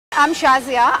I'm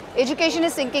Shazia. Education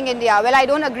is sinking India. Well, I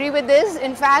don't agree with this.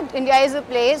 In fact, India is a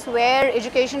place where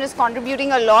education is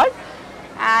contributing a lot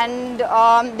and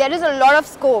there is a lot of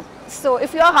scope. So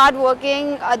if you're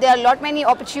hardworking, there are many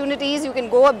opportunities. You can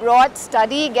go abroad,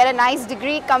 study, get a nice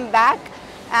degree, come back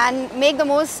and make the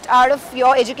most out of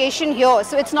your education here.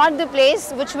 So it's not the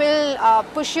place which will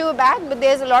push you back, but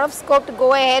there's a lot of scope to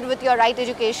go ahead with your right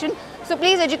education. So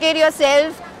please educate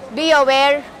yourself, be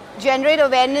aware, generate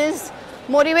awareness,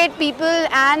 motivate people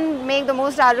and make the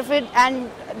most out of it, and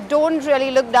don't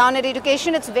really look down at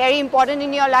education. It's very important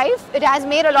in your life. It has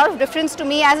made a lot of difference to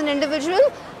me as an individual.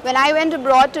 When I went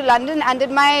abroad to London and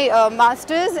did my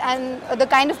masters, and the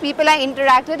kind of people I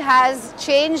interacted has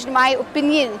changed my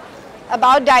opinion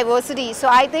about diversity. So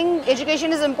I think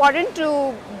education is important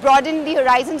to broaden the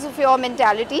horizons of your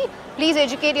mentality. Please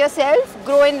educate yourself,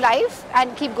 grow in life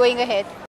and keep going ahead.